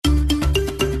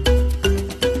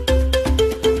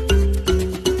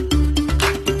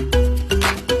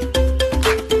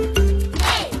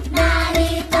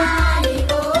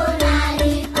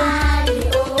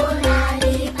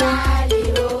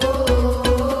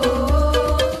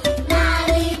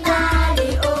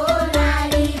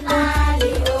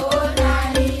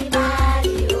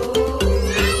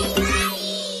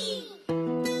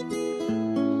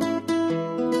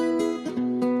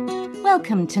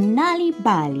to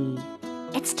Nal'ibali.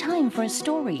 It's time for a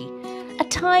story. A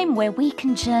time where we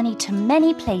can journey to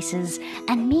many places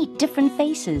and meet different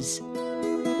faces.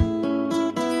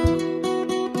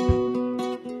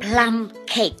 Plum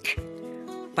Cake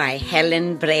by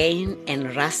Helen Brain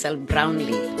and Russell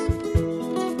Brownlee.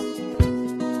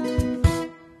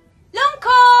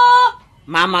 Lunko!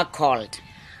 Mama called.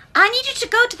 I need you to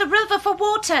go to the river for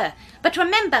water, but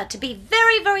remember to be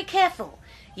very, very careful.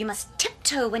 You must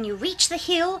tiptoe when you reach the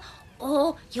hill,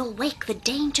 or you'll wake the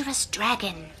dangerous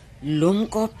dragon.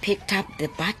 Lunko picked up the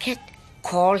bucket,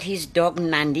 called his dog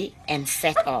Nandi, and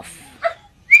set off.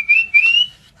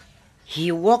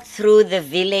 He walked through the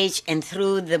village and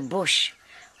through the bush.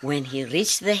 When he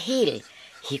reached the hill,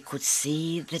 he could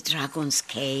see the dragon's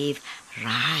cave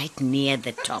right near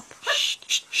the top. Shh,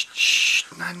 shh, shh, shh,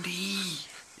 Nandi.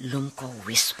 Lunko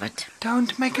whispered.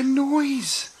 Don't make a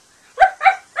noise.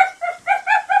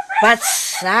 But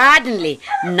suddenly,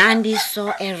 Nandi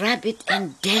saw a rabbit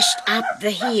and dashed up the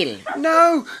hill.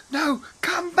 No,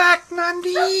 come back,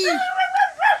 Nandi.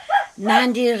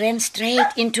 Nandi ran straight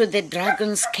into the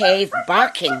dragon's cave,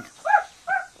 barking.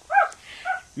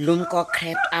 Lunko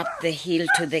crept up the hill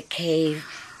to the cave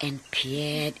and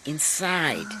peered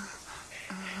inside.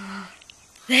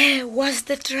 There was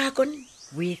the dragon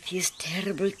with his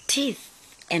terrible teeth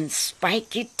and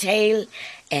spiky tail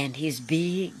and his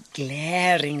big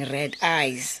glaring red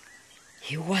eyes.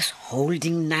 He was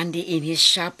holding Nandi in his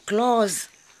sharp claws.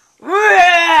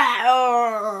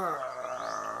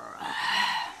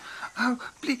 Oh,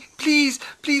 please,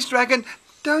 dragon,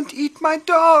 don't eat my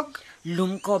dog.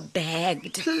 Lunko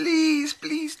begged.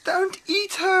 Please, don't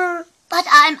eat her. But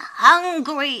I'm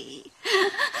hungry.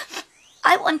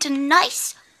 I want a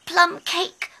nice plum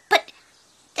cake, but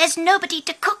there's nobody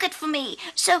to cook it for me,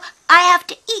 so I have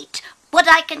to eat what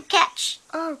I can catch.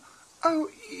 Oh,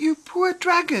 you poor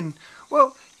dragon.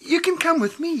 Well, you can come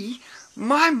with me.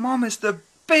 My mom is the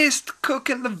best cook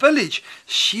in the village.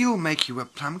 She'll make you a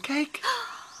plum cake.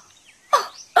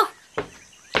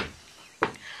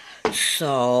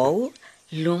 So,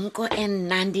 Lunko and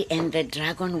Nandi and the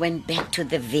dragon went back to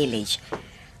the village.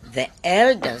 The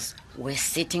elders were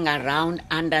sitting around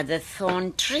under the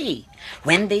thorn tree.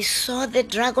 When they saw the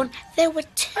dragon, they were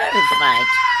terrified.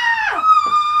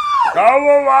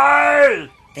 Go away!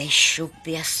 They shook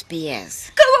their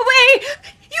spears. Go away!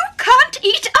 You can't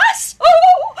eat us!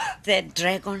 Oh! The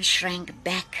dragon shrank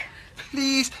back.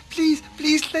 Please,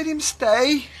 let him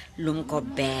stay. Lunko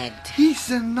begged. He's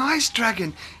a nice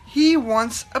dragon. He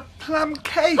wants a plum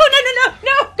cake. Oh,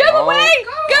 no! Go away!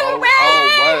 Go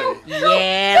away!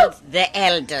 Yelled the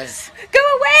elders. Go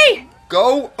away!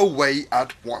 Go away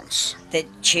at once. The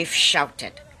chief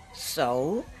shouted.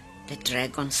 So the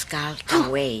dragon skulked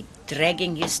away,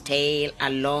 dragging his tail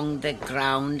along the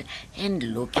ground and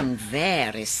looking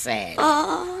very sad.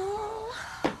 Oh.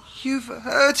 You've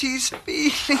hurt his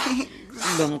feelings.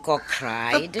 Lunko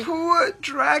cried. The poor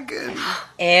dragon.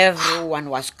 Everyone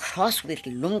was cross with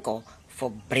Lunko for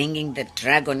bringing the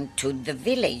dragon to the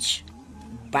village.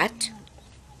 But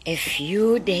a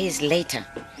few days later,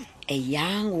 a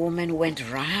young woman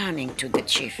went running to the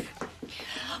chief.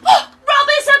 Oh,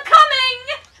 robbers are coming!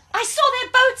 I saw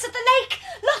their boats at the lake.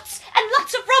 Lots and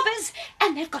lots of robbers.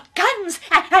 And they've got guns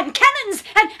and cannons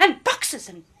and boxes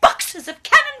of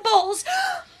cannonballs.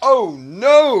 Oh,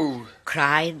 no!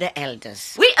 Cried the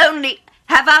elders. We only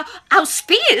have our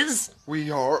spears. We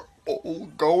are all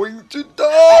going to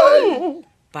die.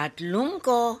 But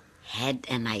Lunko had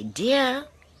an idea.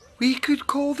 We could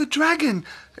call the dragon.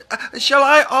 Shall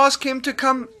I ask him to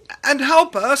come and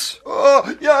help us?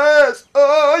 Oh, yes!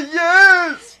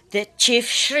 Yes! The chief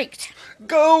shrieked.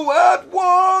 Go at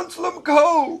once,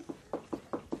 Lunko!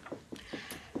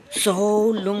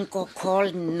 So Lunko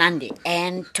called Nandi,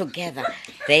 and together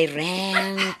they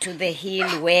ran to the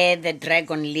hill where the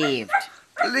dragon lived.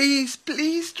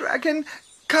 Please, dragon,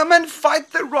 come and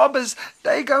fight the robbers.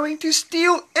 They're going to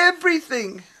steal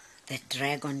everything. The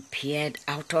dragon peered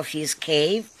out of his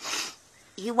cave.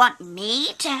 You want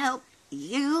me to help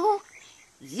you?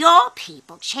 Your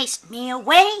people chased me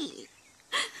away.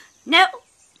 No,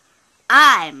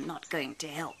 I'm not going to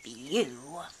help you.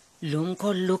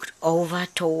 Lunko looked over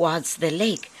towards the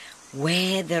lake,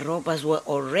 where the robbers were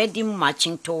already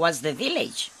marching towards the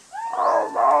village.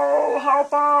 Oh, no!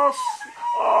 Help us!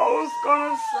 Oh, who's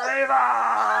gonna save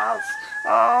us?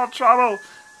 Oh, trouble!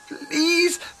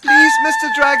 Please,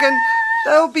 Mr. Dragon,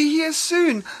 they'll be here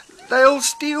soon. They'll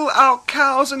steal our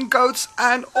cows and goats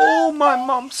and all my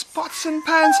mom's pots and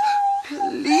pans.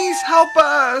 Please help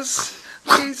us.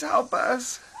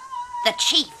 The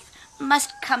chief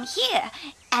must come here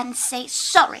and say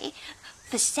sorry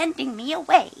for sending me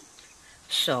away.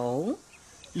 So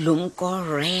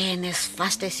Lunko ran as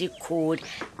fast as he could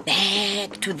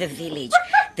back to the village.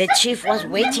 The chief was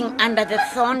waiting under the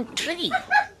thorn tree.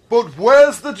 But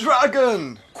where's the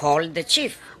dragon? Called the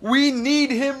chief. We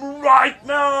need him right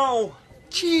now.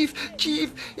 Chief, he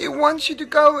wants you to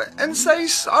go and say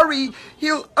sorry.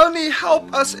 He'll only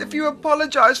help us if you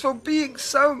apologize for being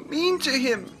so mean to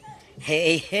him.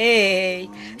 Hey.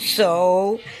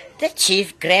 So the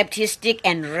chief grabbed his stick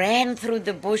and ran through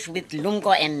the bush with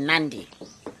Lunko and Nandi.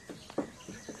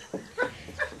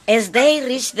 As they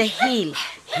reached the hill,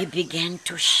 he began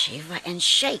to shiver and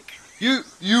shake.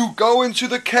 You go into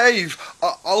the cave.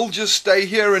 I'll just stay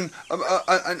here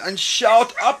and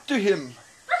shout up to him.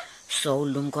 So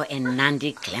Lunko and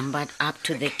Nandi clambered up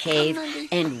to the cave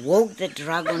and woke the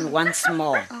dragon once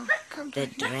more. The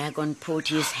dragon put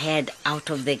his head out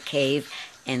of the cave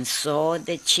and saw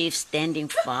the chief standing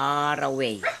far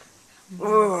away.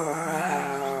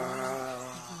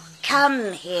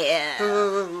 Come here.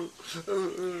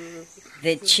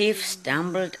 The chief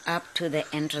stumbled up to the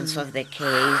entrance of the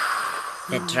cave.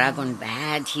 The dragon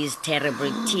bared his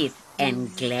terrible teeth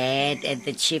and glared at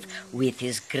the chief with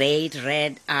his great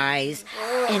red eyes,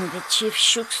 and the chief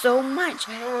shook so much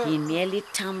he nearly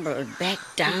tumbled back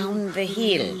down the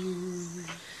hill.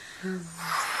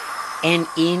 And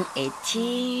in a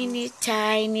teeny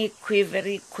tiny,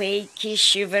 quivery, quaky,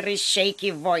 shivery, shaky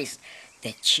voice,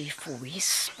 the chief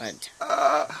whispered,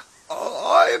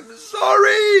 I'm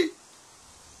sorry.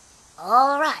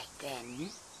 All right, then.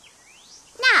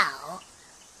 Now,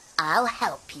 I'll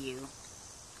help you.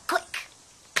 Quick,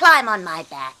 climb on my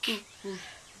back.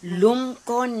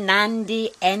 Lunko,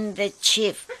 Nandi, and the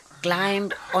chief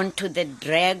climbed onto the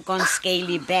dragon's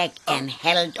scaly back and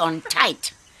held on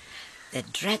tight. The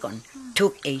dragon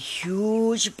took a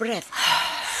huge breath,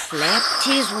 flapped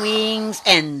his wings,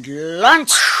 and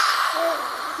launched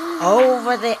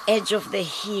over the edge of the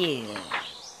hill.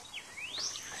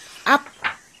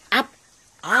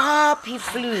 Up he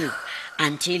flew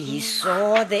until he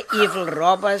saw the evil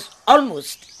robbers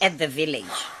almost at the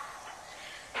village.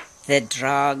 The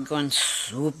dragon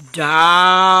swooped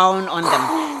down on them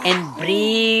and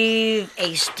breathed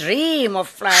a stream of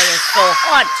fire so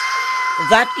hot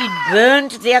that it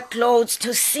burned their clothes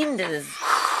to cinders,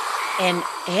 and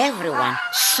everyone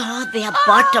saw their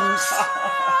bottoms.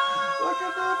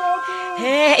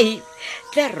 Hey,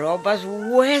 the robbers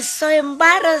were so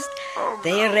embarrassed.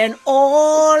 They ran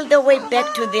all the way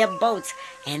back to their boats,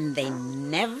 and they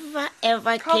never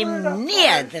ever came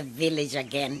near the village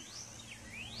again.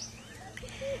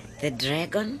 The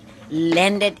dragon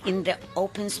landed in the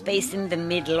open space in the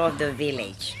middle of the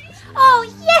village. Oh,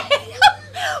 yay!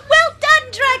 Well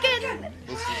done, dragon!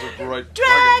 This is a great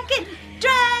Dragon!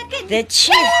 The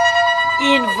chief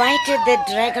invited the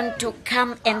dragon to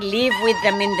come and live with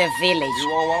them in the village. You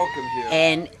are welcome here.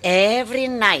 And every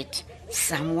night,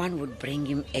 someone would bring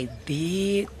him a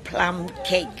big plum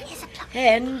cake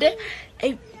and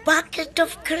a bucket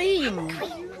of cream.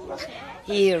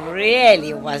 He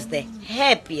really was the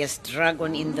happiest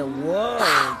dragon in the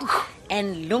world.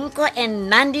 And Lunko and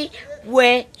Nandi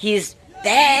were his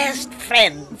best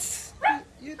friends.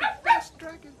 You're the best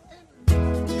dragon ever.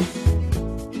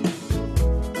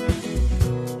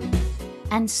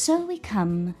 And so we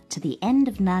come to the end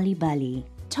of Nal'ibali,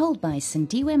 told by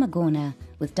Sindiwe Magona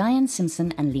with Diane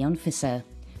Simpson and Leon Fisser,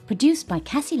 produced by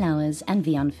Cassie Lowers and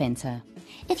Vion Fenter.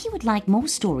 If you would like more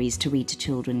stories to read to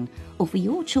children, or for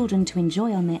your children to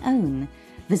enjoy on their own,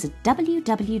 visit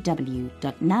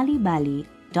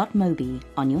www.nalibali.mobi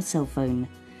on your cell phone,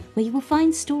 where you will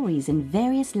find stories in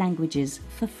various languages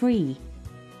for free.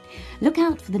 Look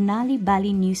out for the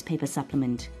Nal'ibali newspaper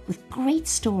supplement with great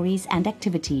stories and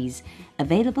activities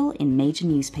available in major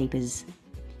newspapers.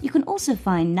 You can also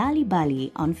find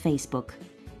Nal'ibali on Facebook.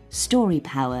 Story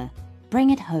Power.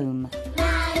 Bring it home.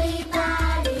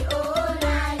 Nal'ibali,